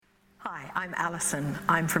Hi, I'm Alison.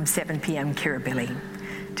 I'm from 7pm Kirribilli.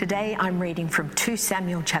 Today I'm reading from 2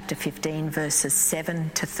 Samuel chapter 15 verses 7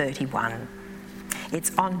 to 31.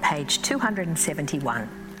 It's on page 271.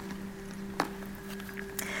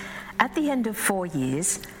 At the end of 4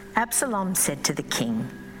 years, Absalom said to the king,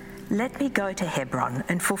 "Let me go to Hebron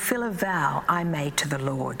and fulfill a vow I made to the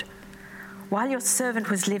Lord. While your servant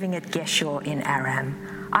was living at Geshur in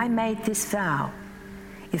Aram, I made this vow.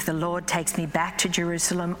 If the Lord takes me back to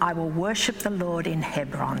Jerusalem, I will worship the Lord in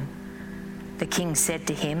Hebron." The king said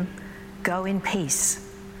to him, "Go in peace."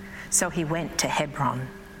 So he went to Hebron.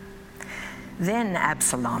 Then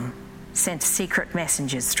Absalom sent secret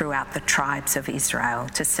messengers throughout the tribes of Israel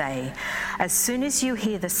to say, "As soon as you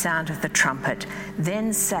hear the sound of the trumpet,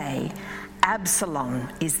 then say, 'Absalom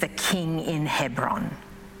is the king in Hebron.'"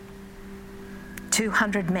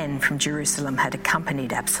 200 men from Jerusalem had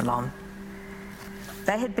accompanied Absalom.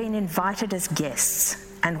 They had been invited as guests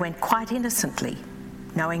and went quite innocently,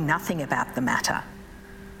 knowing nothing about the matter.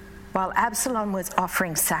 While Absalom was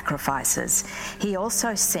offering sacrifices, he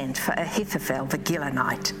also sent for Ahithophel the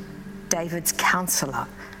Gilonite, David's counselor,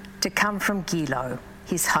 to come from Gilo,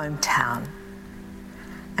 his hometown.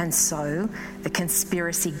 And so the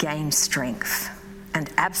conspiracy gained strength, and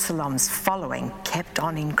Absalom's following kept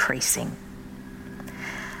on increasing.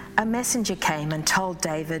 A messenger came and told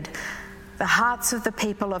David, "The hearts of the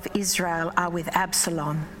people of Israel are with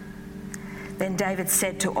Absalom." Then David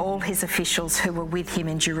said to all his officials who were with him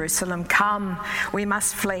in Jerusalem, "Come, we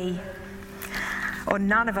must flee, or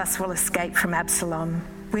none of us will escape from Absalom.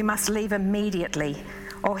 We must leave immediately,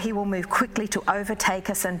 or he will move quickly to overtake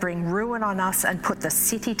us and bring ruin on us and put the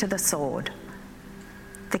city to the sword."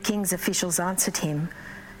 The king's officials answered him,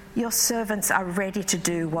 "Your servants are ready to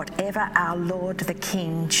do whatever our lord the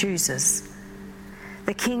king chooses."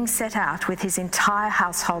 The king set out with his entire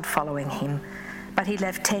household following him, but he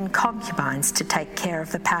left 10 concubines to take care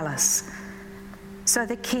of the palace. So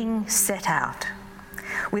the king set out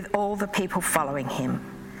with all the people following him,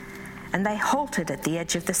 and they halted at the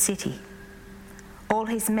edge of the city. All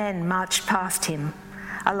his men marched past him,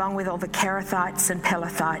 along with all the Kerethites and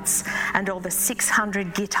Pelethites, and all the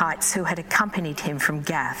 600 Gittites who had accompanied him from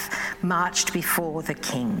Gath marched before the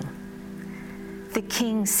king. The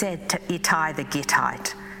king said to Ittai the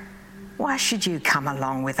Gittite, "Why should you come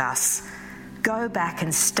along with us? Go back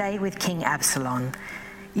and stay with King Absalom.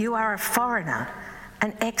 You are a foreigner,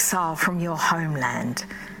 an exile from your homeland.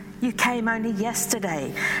 You came only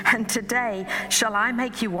yesterday, and today shall I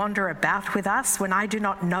make you wander about with us when I do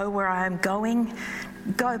not know where I am going?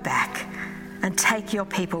 Go back and take your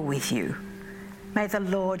people with you. May the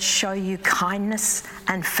Lord show you kindness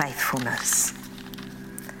and faithfulness."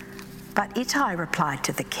 But Ittai replied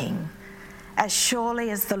to the king, "As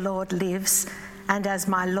surely as the Lord lives, and as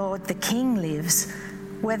my lord the king lives,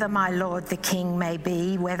 whether my lord the king may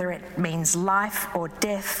be, whether it means life or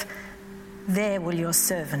death, there will your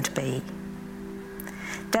servant be."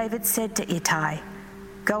 David said to Ittai,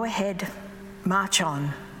 "Go ahead, march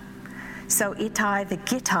on." So Ittai the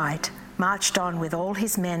Gittite marched on with all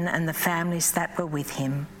his men and the families that were with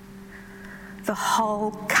him. The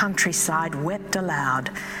whole countryside wept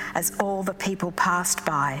aloud as all the people passed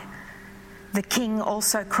by. The king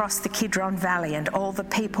also crossed the Kidron Valley, and all the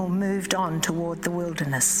people moved on toward the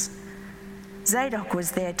wilderness. Zadok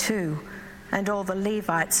was there too, and all the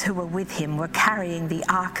Levites who were with him were carrying the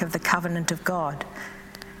Ark of the Covenant of God.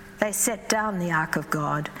 They set down the Ark of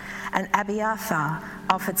God, and Abiathar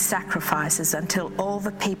offered sacrifices until all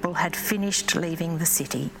the people had finished leaving the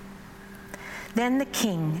city. Then the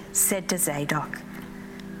king said to Zadok,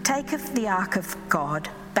 "Take the Ark of God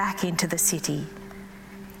back into the city.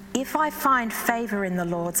 If I find favor in the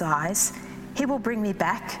Lord's eyes, he will bring me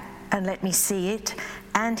back and let me see it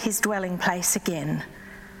and his dwelling place again.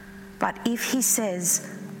 But if he says,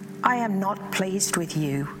 'I am not pleased with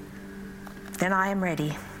you,' then I am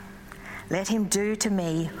ready. Let him do to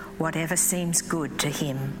me whatever seems good to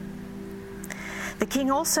him." The king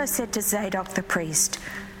also said to Zadok the priest,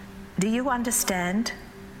 "Do you understand?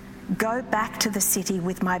 Go back to the city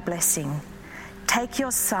with my blessing. Take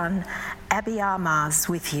your son Abiathar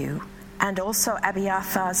with you, and also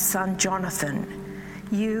Abiathar's son Jonathan.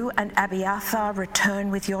 You and Abiathar return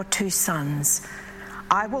with your 2 sons.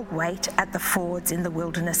 I will wait at the fords in the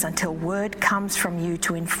wilderness until word comes from you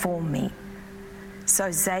to inform me."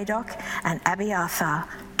 So Zadok and Abiathar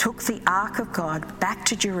took the Ark of God back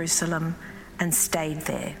to Jerusalem and stayed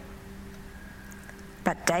there.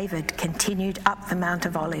 But David continued up the Mount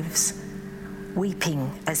of Olives,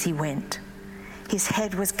 weeping as he went. His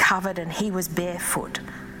head was covered and he was barefoot.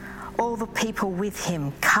 All the people with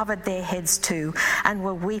him covered their heads too and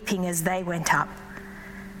were weeping as they went up.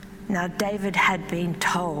 Now David had been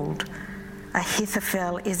told,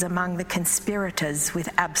 Ahithophel is among the conspirators with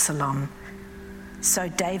Absalom. So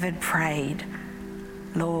David prayed,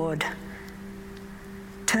 Lord,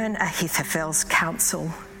 turn Ahithophel's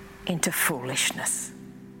counsel into foolishness.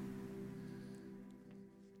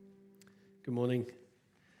 Good morning.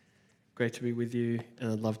 Great to be with you,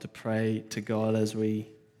 and I'd love to pray to God as we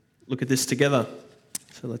look at this together.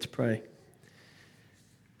 So let's pray.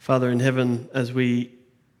 Father in heaven, as we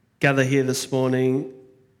gather here this morning,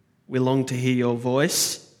 we long to hear your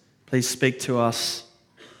voice. Please speak to us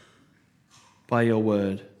by your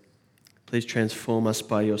word. Please transform us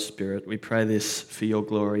by your Spirit. We pray this for your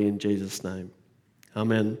glory in Jesus' name.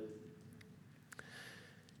 Amen.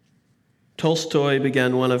 Tolstoy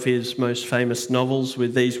began one of his most famous novels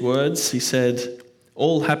with these words. He said,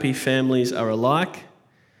 "All happy families are alike,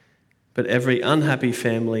 but every unhappy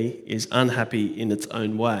family is unhappy in its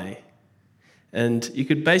own way." And you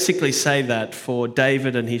could basically say that for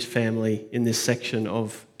David and his family in this section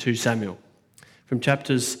of 2 Samuel. From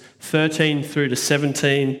chapters 13 through to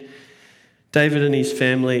 17, David and his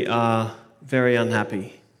family are very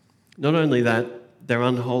unhappy. Not only that, they're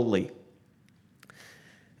unholy.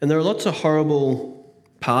 And there are lots of horrible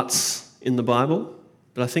parts in the Bible,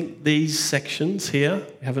 but I think these sections here,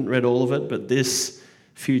 we haven't read all of it, but this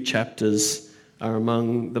few chapters are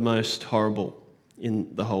among the most horrible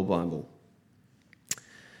in the whole Bible.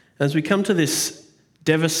 As we come to this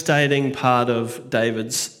devastating part of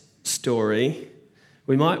David's story,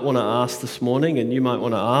 we might want to ask this morning, and you might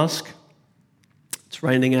want to ask, it's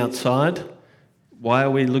raining outside, why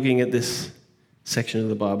are we looking at this section of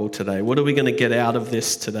the Bible today? What are we going to get out of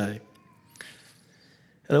this today?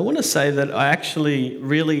 And I want to say that I actually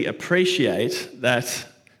really appreciate that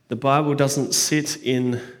the Bible doesn't sit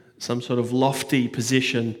in some sort of lofty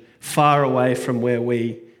position far away from where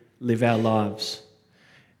we live our lives.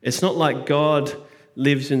 It's not like God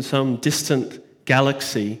lives in some distant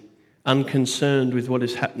galaxy, unconcerned with what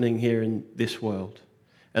is happening here in this world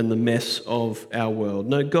and the mess of our world.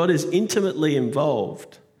 No, God is intimately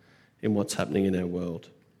involved in what's happening in our world.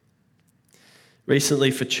 Recently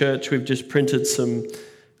for church, we've just printed some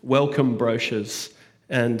welcome brochures,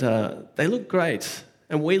 and they look great,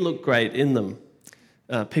 and we look great in them.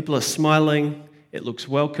 People are smiling, it looks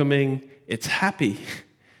welcoming, it's happy.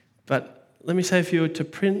 But let me say, if you were to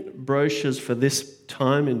print brochures for this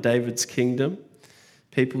time in David's kingdom,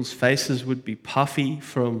 people's faces would be puffy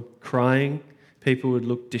from crying, people would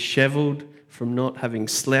look disheveled from not having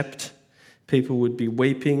slept, people would be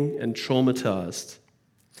weeping and traumatized.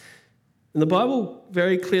 And the Bible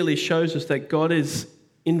very clearly shows us that God is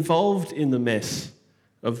involved in the mess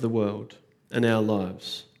of the world and our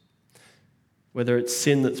lives. Whether it's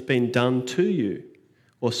sin that's been done to you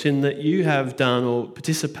or sin that you have done or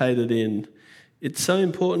participated in, it's so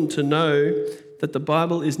important to know that the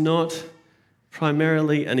Bible is not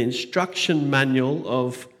primarily an instruction manual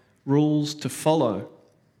of rules to follow,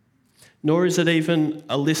 nor is it even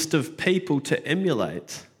a list of people to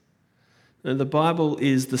emulate. No, the Bible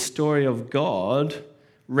is the story of God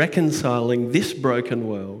reconciling this broken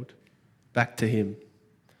world back to Him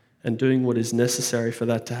and doing what is necessary for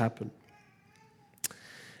that to happen.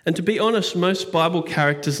 And to be honest, most Bible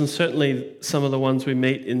characters, and certainly some of the ones we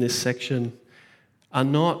meet in this section, are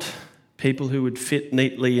not people who would fit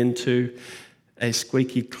neatly into a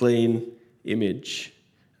squeaky clean image.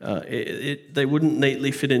 They wouldn't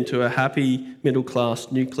neatly fit into a happy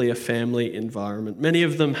middle-class nuclear family environment. Many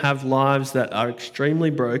of them have lives that are extremely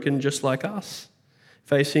broken, just like us,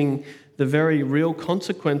 facing the very real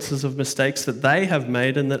consequences of mistakes that they have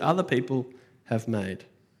made and that other people have made.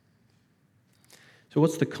 So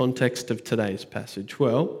what's the context of today's passage?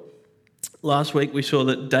 Well, last week we saw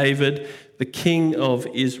that David, the king of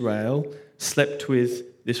Israel, slept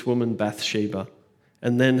with this woman Bathsheba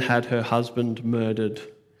and then had her husband murdered.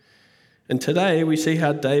 And today we see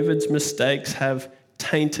how David's mistakes have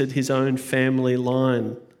tainted his own family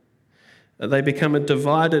line. They become a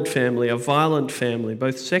divided family, a violent family,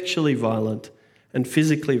 both sexually violent and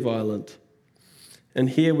physically violent. And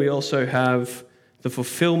here we also have the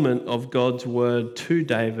fulfillment of God's word to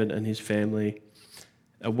David and his family,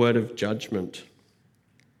 a word of judgment.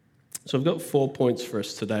 So I've got 4 points for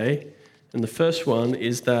us today. And the first one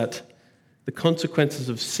is that the consequences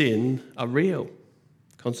of sin are real.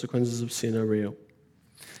 Consequences of sin are real.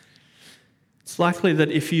 It's likely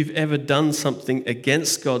that if you've ever done something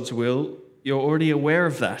against God's will, you're already aware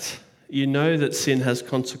of that. You know that sin has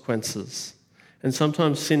consequences. And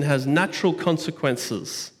sometimes sin has natural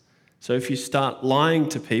consequences. So if you start lying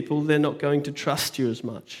to people, they're not going to trust you as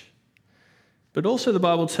much. But also the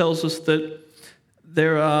Bible tells us that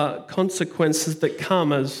there are consequences that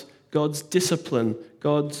come as God's discipline,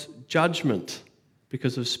 God's judgment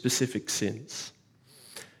because of specific sins.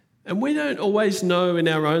 And we don't always know in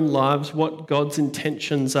our own lives what God's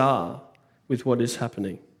intentions are with what is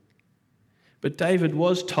happening. But David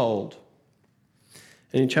was told.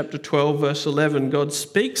 And in chapter 12, verse 11, God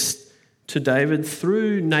speaks to David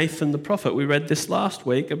through Nathan the prophet. We read this last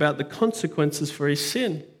week about the consequences for his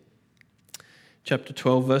sin. Chapter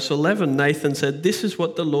 12, verse 11, Nathan said, "This is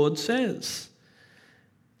what the Lord says.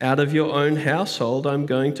 Out of your own household I'm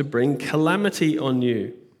going to bring calamity on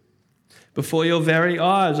you. Before your very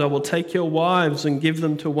eyes I will take your wives and give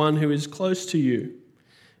them to one who is close to you,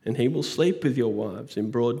 and he will sleep with your wives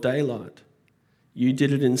in broad daylight. You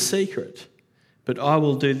did it in secret, but I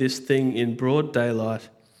will do this thing in broad daylight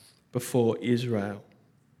before Israel."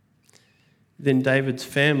 Then David's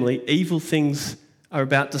family, evil things are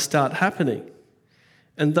about to start happening.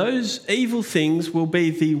 And those evil things will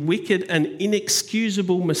be the wicked and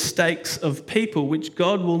inexcusable mistakes of people which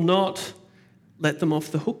God will not let them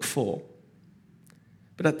off the hook for.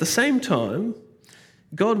 But at the same time,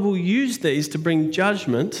 God will use these to bring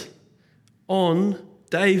judgment on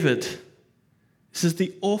David. This is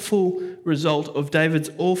the awful result of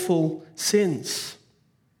David's awful sins.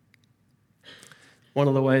 One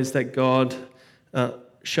of the ways that God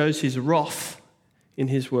shows his wrath in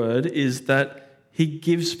his word is that he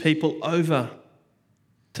gives people over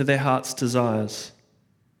to their heart's desires.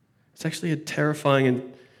 It's actually a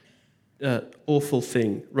terrifying and awful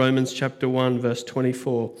thing. Romans chapter 1, verse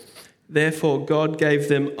 24. Therefore God gave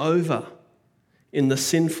them over in the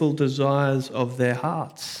sinful desires of their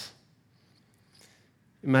hearts.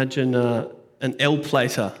 Imagine an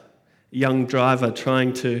L-plater, a young driver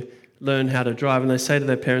trying to learn how to drive, and they say to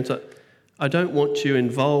their parents, "I don't want you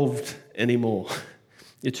involved anymore.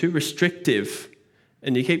 You're too restrictive,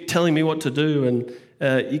 and you keep telling me what to do,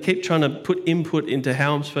 and you keep trying to put input into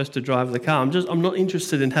how I'm supposed to drive the car. I'm not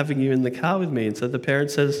interested in having you in the car with me." And so the parent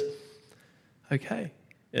says, "Okay,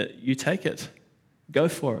 you take it. Go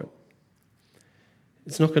for it."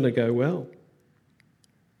 It's not going to go well.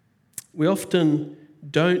 We often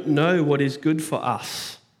don't know what is good for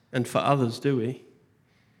us and for others, do we?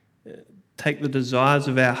 Take the desires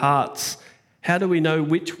of our hearts. How do we know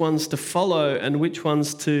which ones to follow and which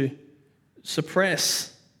ones to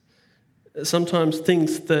suppress? Sometimes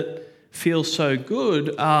things that feel so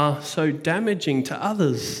good are so damaging to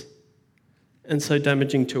others and so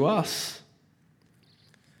damaging to us.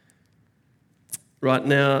 Right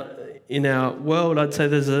now in our world, I'd say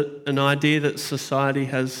there's an idea that society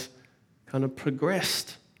has kind of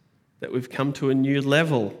progressed, that we've come to a new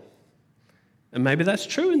level. And maybe that's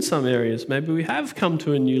true in some areas. Maybe we have come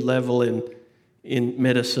to a new level in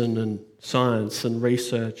medicine and science and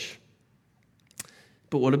research.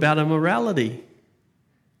 But what about our morality?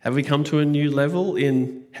 Have we come to a new level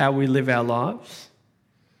in how we live our lives?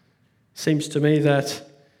 Seems to me that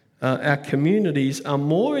our communities are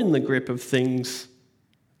more in the grip of things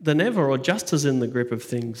than ever, or just as in the grip of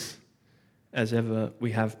things as ever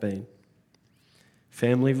we have been.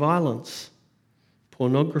 Family violence,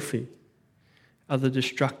 pornography, other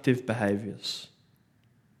destructive behaviours.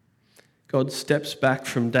 God steps back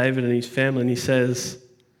from David and his family and he says,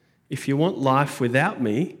 if you want life without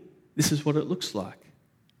me, this is what it looks like.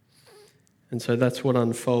 And so that's what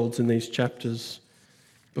unfolds in these chapters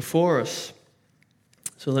before us.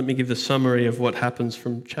 So let me give the summary of what happens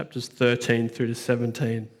from chapters 13 through to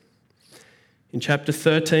 17. In chapter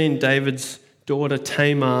 13, David's daughter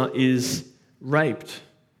Tamar is raped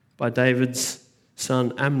by David's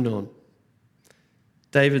son Amnon.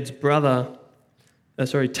 Tamar's brother,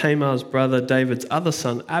 David's other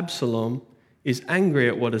son, Absalom, is angry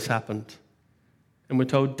at what has happened. And we're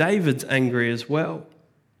told David's angry as well.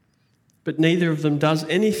 But neither of them does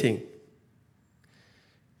anything.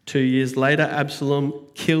 2 years later, Absalom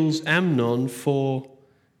kills Amnon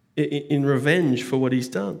in revenge for what he's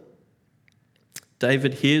done.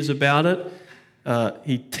 David hears about it.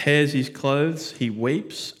 He tears his clothes, he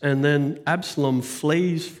weeps, and then Absalom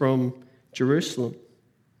flees from Jerusalem.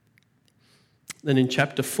 Then in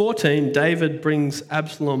chapter 14, David brings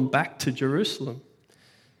Absalom back to Jerusalem.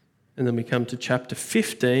 And then we come to chapter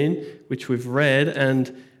 15, which we've read,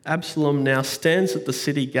 and Absalom now stands at the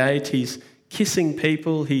city gate. He's kissing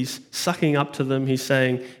people, he's sucking up to them, he's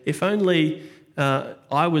saying, if only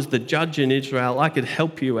I was the judge in Israel, I could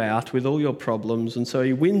help you out with all your problems. And so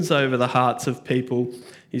he wins over the hearts of people.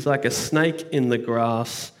 He's like a snake in the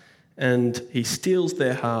grass, and he steals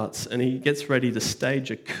their hearts, and he gets ready to stage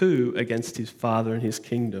a coup against his father and his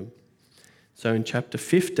kingdom. So in chapter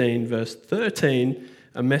 15, verse 13,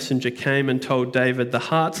 a messenger came and told David, the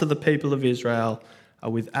hearts of the people of Israel are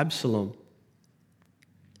with Absalom.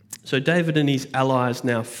 So David and his allies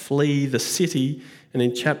now flee the city, and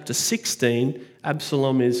in chapter 16,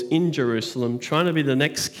 Absalom is in Jerusalem trying to be the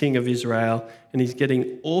next king of Israel, and he's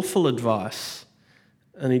getting awful advice,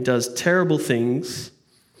 and he does terrible things.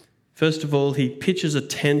 First of all, he pitches a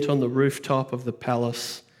tent on the rooftop of the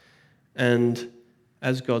palace, and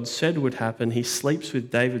as God said would happen, he sleeps with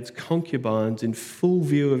David's concubines in full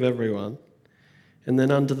view of everyone. And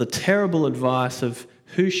then under the terrible advice of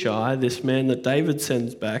Hushai, this man that David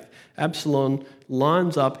sends back, Absalom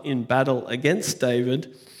lines up in battle against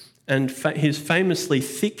David, and his famously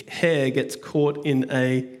thick hair gets caught in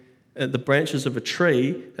the branches of a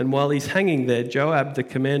tree, and while he's hanging there, Joab, the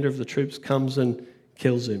commander of the troops, comes and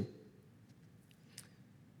kills him.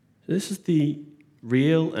 This is the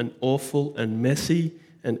real and awful and messy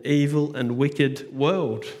and evil and wicked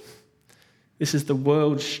world. This is the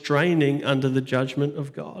world straining under the judgment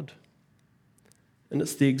of God. And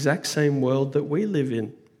it's the exact same world that we live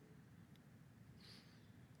in.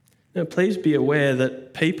 Now, please be aware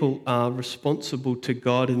that people are responsible to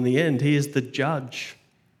God in the end. He is the judge,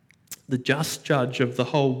 the just judge of the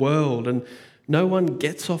whole world, and no one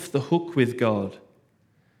gets off the hook with God.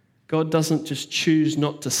 God doesn't just choose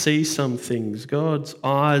not to see some things. God's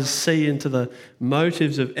eyes see into the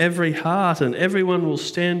motives of every heart, and everyone will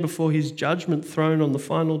stand before his judgment throne on the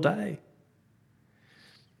final day.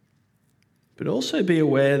 But also be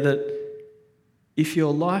aware that if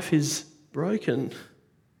your life is broken,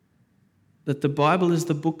 that the Bible is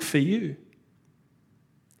the book for you.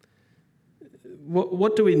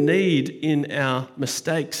 What do we need in our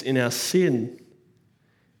mistakes, in our sin,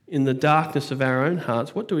 in the darkness of our own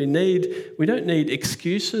hearts? What do we need? We don't need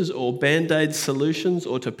excuses or band-aid solutions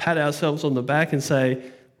or to pat ourselves on the back and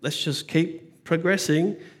say, let's just keep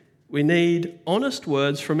progressing. We need honest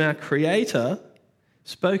words from our Creator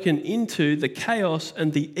spoken into the chaos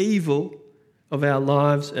and the evil of our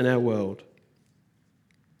lives and our world.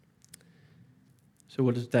 So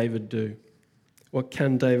what does David do? What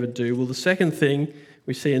can David do? Well, the second thing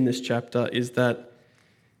we see in this chapter is that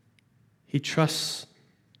he trusts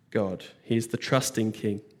God. He is the trusting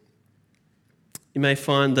king. You may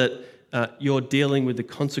find that you're dealing with the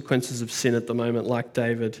consequences of sin at the moment, like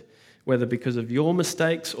David, whether because of your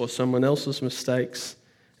mistakes or someone else's mistakes.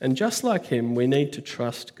 And just like him, we need to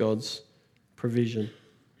trust God's provision.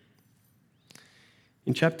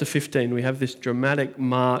 In chapter 15, we have this dramatic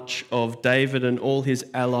march of David and all his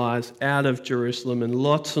allies out of Jerusalem, and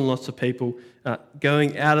lots of people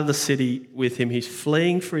going out of the city with him. He's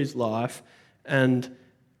fleeing for his life, and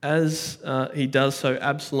as he does so,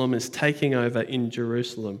 Absalom is taking over in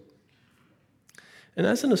Jerusalem. And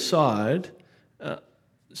as an aside,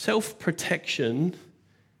 self-protection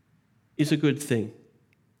is a good thing.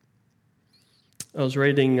 I was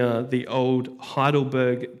reading the old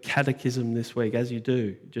Heidelberg Catechism this week, as you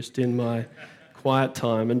do, just in my quiet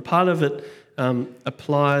time. And part of it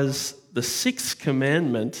applies the sixth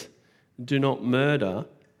commandment, do not murder,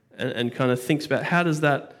 and kind of thinks about how does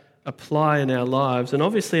that apply in our lives. And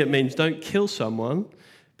obviously it means don't kill someone,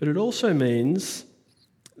 but it also means,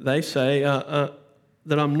 they say,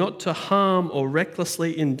 that I'm not to harm or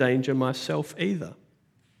recklessly endanger myself either.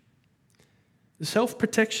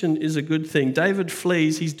 Self-protection is a good thing. David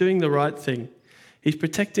flees, he's doing the right thing. He's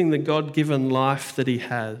protecting the God-given life that he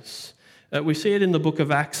has. We see it in the book of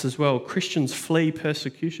Acts as well. Christians flee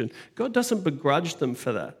persecution. God doesn't begrudge them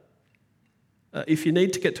for that. If you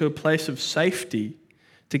need to get to a place of safety,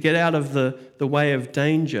 to get out of the way of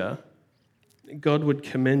danger, God would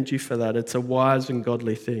commend you for that. It's a wise and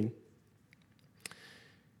godly thing.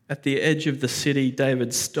 At the edge of the city,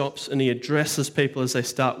 David stops and he addresses people as they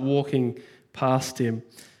start walking past him.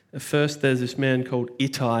 First, there's this man called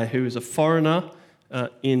Ittai, who is a foreigner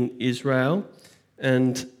in Israel,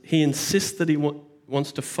 and he insists that he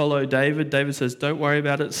wants to follow David. David says, don't worry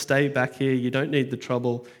about it, stay back here, you don't need the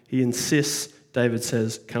trouble. He insists. David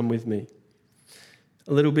says, come with me.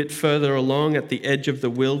 A little bit further along, at the edge of the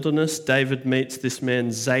wilderness, David meets this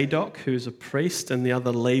man Zadok, who is a priest, and the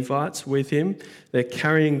other Levites with him. They're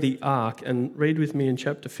carrying the ark, and read with me in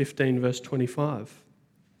chapter 15, verse 25.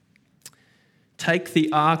 Take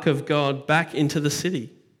the ark of God back into the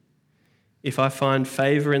city. If I find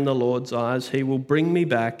favor in the Lord's eyes, he will bring me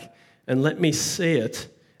back and let me see it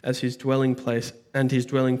as his dwelling place and his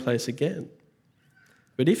dwelling place again.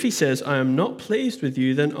 But if he says, I am not pleased with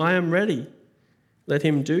you, then I am ready. Let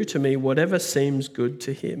him do to me whatever seems good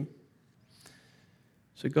to him.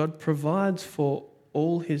 So God provides for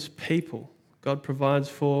all his people. God provides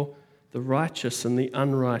for the righteous and the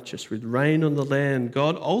unrighteous, with rain on the land.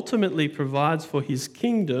 God ultimately provides for his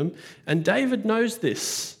kingdom, and David knows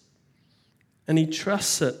this, and he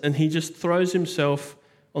trusts it, and he just throws himself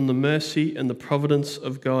on the mercy and the providence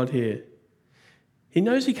of God here. He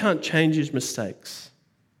knows he can't change his mistakes.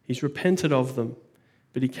 He's repented of them,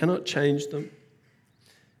 but he cannot change them.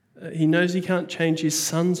 He knows he can't change his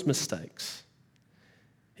son's mistakes.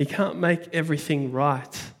 He can't make everything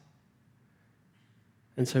right.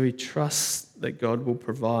 And so he trusts that God will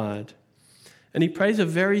provide. And he prays a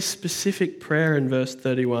very specific prayer in verse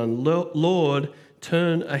 31. Lord,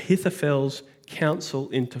 turn Ahithophel's counsel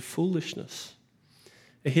into foolishness.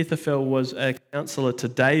 Ahithophel was a counselor to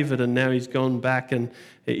David, and now he's gone back and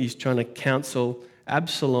he's trying to counsel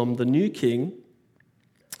Absalom, the new king.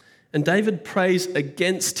 And David prays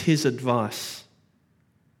against his advice.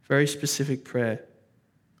 Very specific prayer.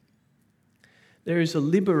 There is a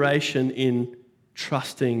liberation in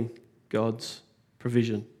trusting God's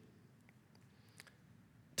provision.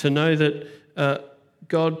 To know that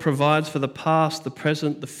God provides for the past, the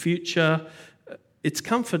present, the future, it's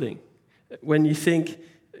comforting. When you think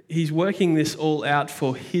he's working this all out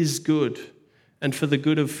for his good and for the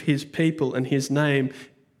good of his people and his name,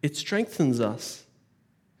 it strengthens us.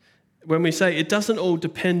 When we say it doesn't all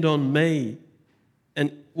depend on me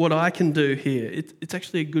and what I can do here, it's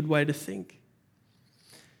actually a good way to think.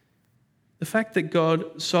 The fact that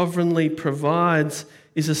God sovereignly provides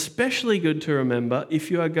is especially good to remember if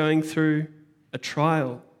you are going through a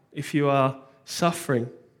trial, if you are suffering.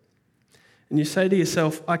 And you say to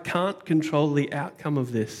yourself, I can't control the outcome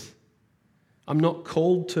of this. I'm not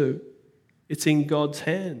called to. It's in God's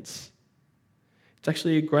hands. It's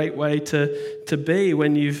actually a great way to be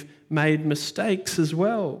when you've made mistakes as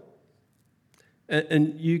well.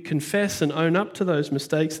 And you confess and own up to those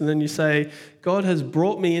mistakes, and then you say, God has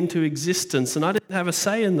brought me into existence, and I didn't have a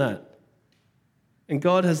say in that. And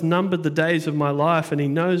God has numbered the days of my life, and he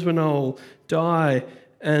knows when I'll die,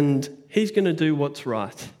 and he's going to do what's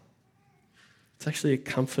right. It's actually a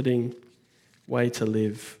comforting way to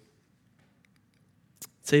live.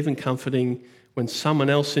 It's even comforting when someone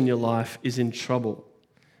else in your life is in trouble,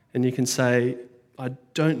 and you can say, I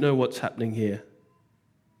don't know what's happening here,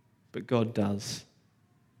 but God does.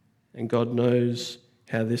 And God knows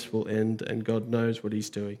how this will end, and God knows what he's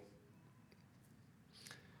doing.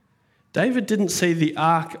 David didn't see the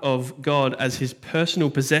ark of God as his personal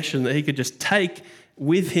possession that he could just take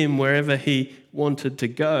with him wherever he wanted to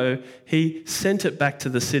go. He sent it back to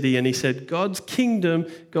the city, and he said, God's kingdom,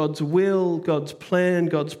 God's will, God's plan,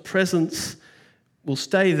 God's presence will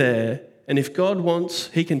stay there. And if God wants,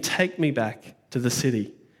 he can take me back to the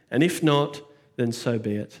city. And if not, then so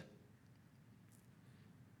be it.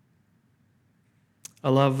 I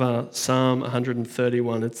love Psalm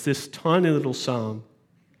 131. It's this tiny little psalm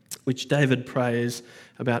which David prays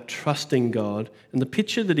about trusting God. And the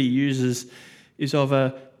picture that he uses is of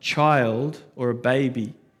a child or a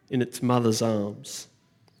baby in its mother's arms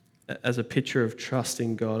as a picture of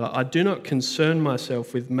trusting God. I do not concern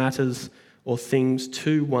myself with matters or things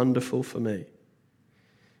too wonderful for me,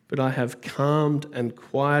 but I have calmed and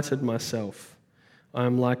quieted myself. I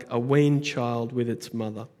am like a weaned child with its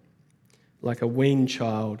mother. Like a weaned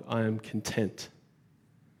child, I am content.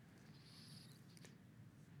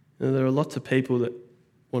 Now, there are lots of people that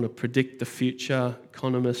want to predict the future,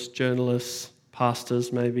 economists, journalists,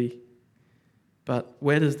 pastors maybe. But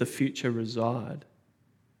where does the future reside?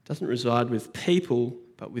 It doesn't reside with people,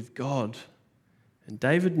 but with God. And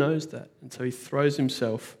David knows that, and so he throws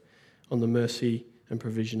himself on the mercy and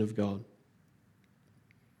provision of God.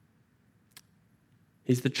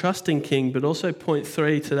 He's the trusting king, but also point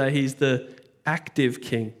 3 today, he's the active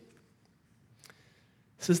king.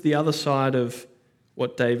 This is the other side of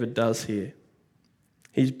what David does here.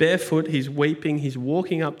 He's barefoot, he's weeping, he's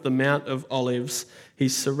walking up the Mount of Olives.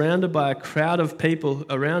 He's surrounded by a crowd of people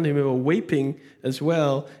around him who are weeping as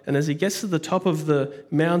well. And as he gets to the top of the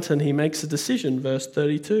mountain, he makes a decision, verse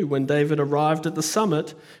 32. When David arrived at the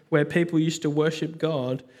summit where people used to worship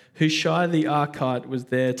God, Hushai the Archite was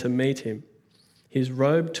there to meet him, his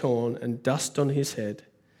robe torn and dust on his head.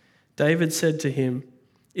 David said to him,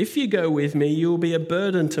 "If you go with me, you will be a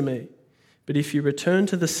burden to me. But if you return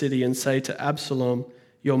to the city and say to Absalom,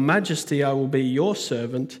 'Your Majesty, I will be your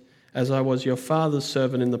servant, as I was your father's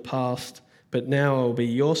servant in the past, but now I will be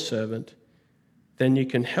your servant,' then you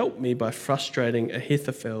can help me by frustrating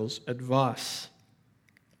Ahithophel's advice."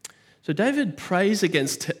 So David prays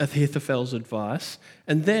against Ahithophel's advice,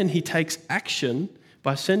 and then he takes action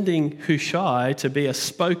by sending Hushai to be a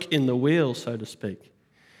spoke in the wheel, so to speak.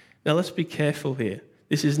 Now let's be careful here.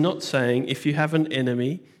 This is not saying if you have an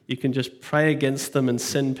enemy, you can just pray against them and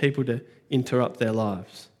send people to interrupt their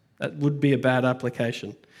lives. That would be a bad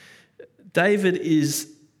application. David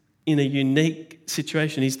is in a unique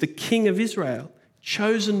situation. He's the king of Israel,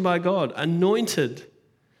 chosen by God, anointed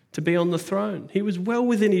to be on the throne. He was well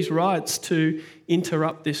within his rights to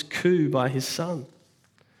interrupt this coup by his son.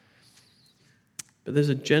 But there's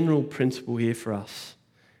a general principle here for us,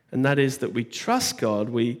 and that is that we trust God,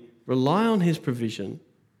 we rely on his provision,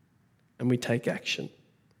 and we take action.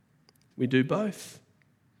 We do both.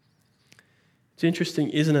 It's interesting,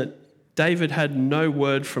 isn't it? David had no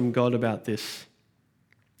word from God about this.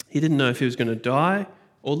 He didn't know if he was going to die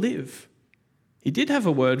or live. He did have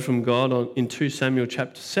a word from God in 2 Samuel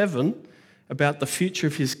chapter 7 about the future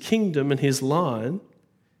of his kingdom and his line,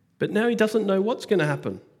 but now he doesn't know what's going to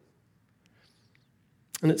happen.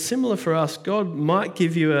 And it's similar for us. God might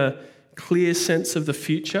give you a clear sense of the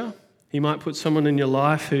future. He might put someone in your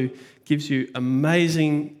life who gives you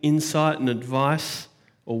amazing insight and advice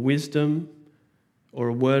or wisdom or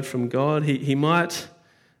a word from God. He might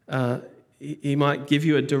give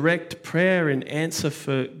you a direct prayer in answer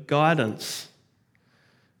for guidance,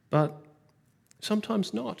 but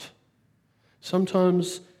sometimes not.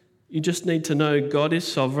 Sometimes you just need to know God is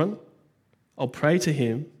sovereign. I'll pray to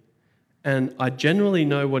him, and I generally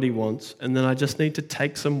know what he wants, and then I just need to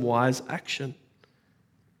take some wise action.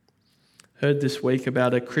 Heard this week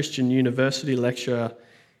about a Christian university lecturer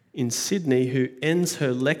in Sydney who ends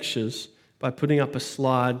her lectures by putting up a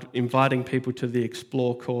slide inviting people to the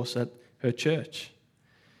Explore course at her church.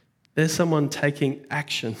 There's someone taking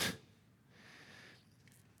action.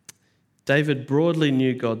 David broadly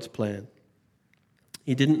knew God's plan.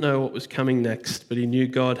 He didn't know what was coming next, but he knew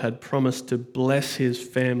God had promised to bless his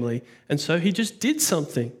family, and so he just did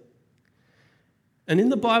something. And in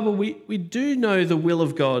the Bible, we do know the will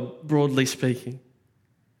of God, broadly speaking.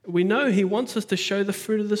 We know he wants us to show the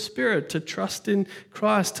fruit of the Spirit, to trust in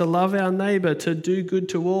Christ, to love our neighbour, to do good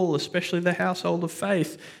to all, especially the household of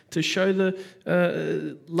faith, to show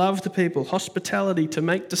the love to people, hospitality, to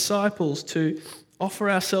make disciples, to offer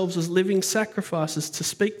ourselves as living sacrifices, to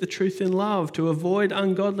speak the truth in love, to avoid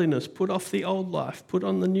ungodliness, put off the old life, put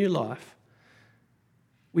on the new life.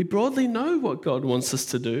 We broadly know what God wants us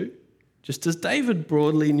to do, just as David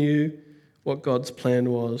broadly knew what God's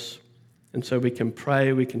plan was. And so we can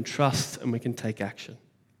pray, we can trust, and we can take action.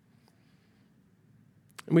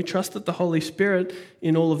 And we trust that the Holy Spirit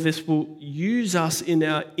in all of this will use us in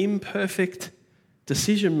our imperfect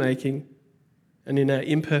decision-making and in our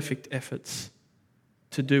imperfect efforts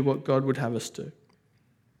to do what God would have us do.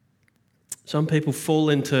 Some people fall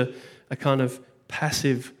into a kind of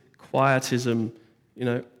passive quietism,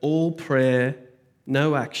 all prayer,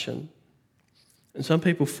 no action. And some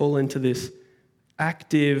people fall into this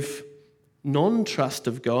active non-trust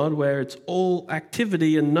of God where it's all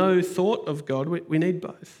activity and no thought of God. We need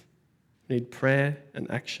both. We need prayer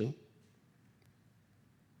and action.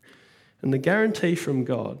 And the guarantee from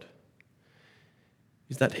God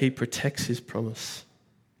is that he protects his promise.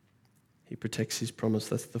 He protects his promise.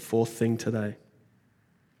 That's the fourth thing today.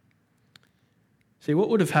 See, what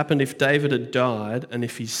would have happened if David had died and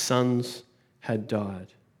if his sons had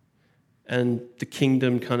died and the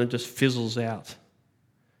kingdom kind of just fizzles out?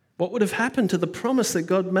 What would have happened to the promise that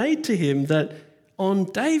God made to him that on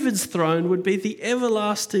David's throne would be the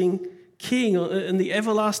everlasting king and the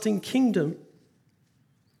everlasting kingdom?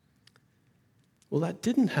 Well, that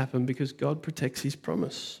didn't happen because God protects his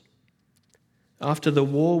promise. After the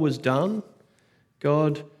war was done,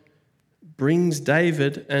 God brings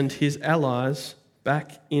David and his allies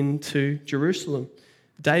back into Jerusalem.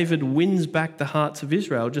 David wins back the hearts of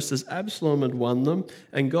Israel just as Absalom had won them,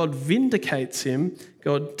 and God vindicates him.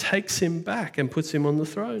 God takes him back and puts him on the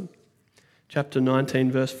throne. Chapter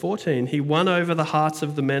 19, verse 14, he won over the hearts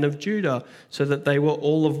of the men of Judah so that they were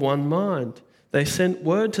all of one mind. They sent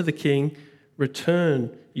word to the king,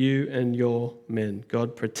 return you and your men.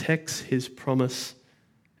 God protects his promise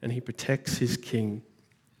and he protects his king.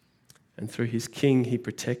 And through his king, he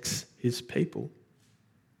protects his people.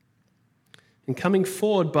 And coming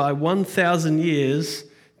forward by 1,000 years,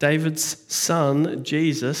 David's son,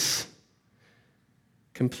 Jesus,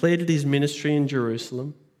 completed his ministry in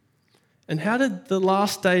Jerusalem. And how did the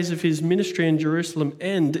last days of his ministry in Jerusalem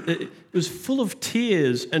end? It was full of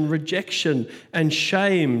tears and rejection and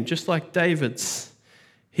shame, just like David's.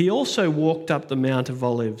 He also walked up the Mount of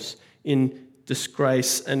Olives in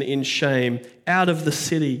disgrace and in shame, out of the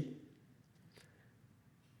city.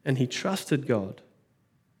 And he trusted God.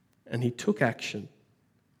 And he took action.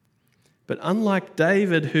 But unlike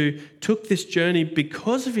David, who took this journey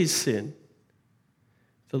because of his sin,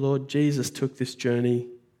 the Lord Jesus took this journey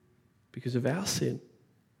because of our sin.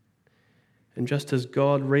 And just as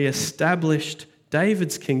God re-established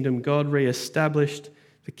David's kingdom, God re-established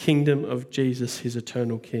the kingdom of Jesus, his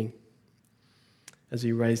eternal King. as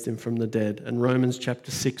he raised him from the dead. And Romans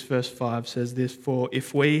chapter 6 verse 5 says this, "For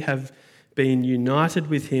if we have been united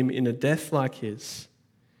with him in a death like his,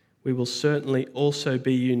 we will certainly also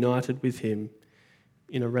be united with him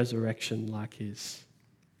in a resurrection like his."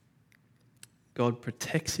 God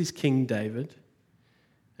protects his King David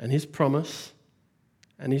and his promise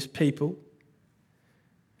and his people.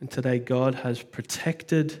 And today God has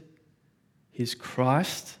protected his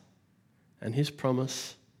Christ and his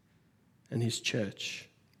promise and his church.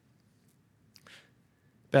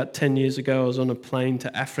 About 10 years ago, I was on a plane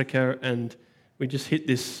to Africa and we just hit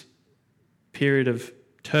this period of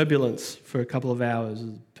turbulence for a couple of hours.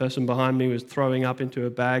 The person behind me was throwing up into a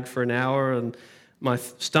bag for an hour and my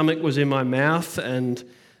stomach was in my mouth, and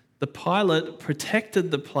the pilot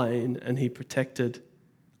protected the plane and he protected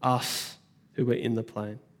us who were in the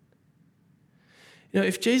plane. You know,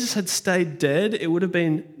 if Jesus had stayed dead, it would have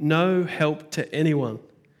been no help to anyone,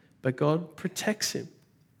 but God protects him.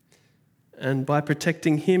 And by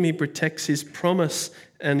protecting him, he protects his promise,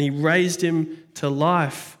 and he raised him to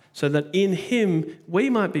life so that in him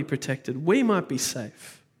we might be protected, we might be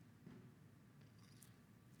safe.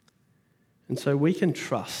 And so we can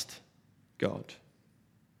trust God,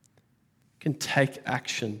 can take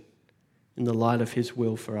action in the light of his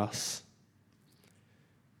will for us,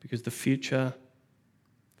 because the future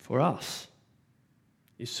for us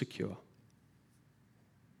is secure.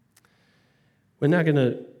 We're now going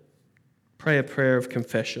to pray a prayer of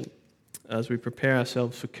confession as we prepare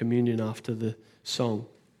ourselves for communion after the song.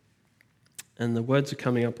 And the words are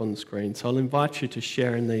coming up on the screen. So I'll invite you to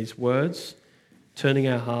share in these words, turning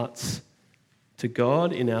our hearts to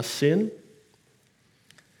God in our sin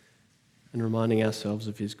and reminding ourselves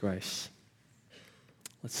of his grace.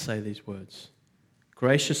 Let's say these words.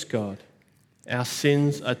 Gracious God, our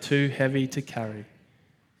sins are too heavy to carry,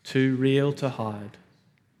 too real to hide,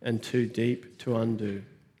 and too deep to undo.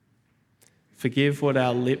 Forgive what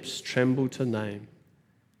our lips tremble to name,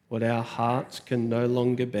 what our hearts can no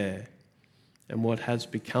longer bear, and what has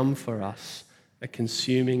become for us a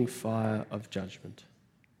consuming fire of judgment.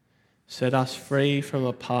 Set us free from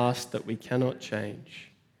a past that we cannot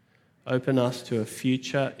change. Open us to a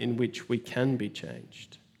future in which we can be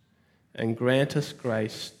changed. And grant us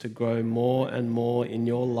grace to grow more and more in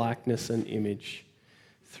your likeness and image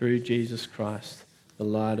through Jesus Christ, the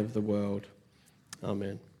light of the world.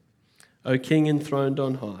 Amen. O King enthroned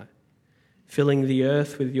on high, filling the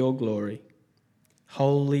earth with your glory,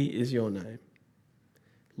 holy is your name,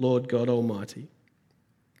 Lord God Almighty.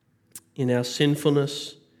 In our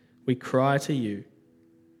sinfulness, we cry to you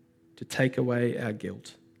to take away our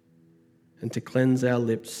guilt and to cleanse our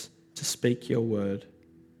lips to speak your word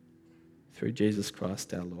through Jesus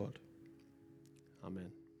Christ our Lord.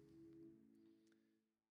 Amen.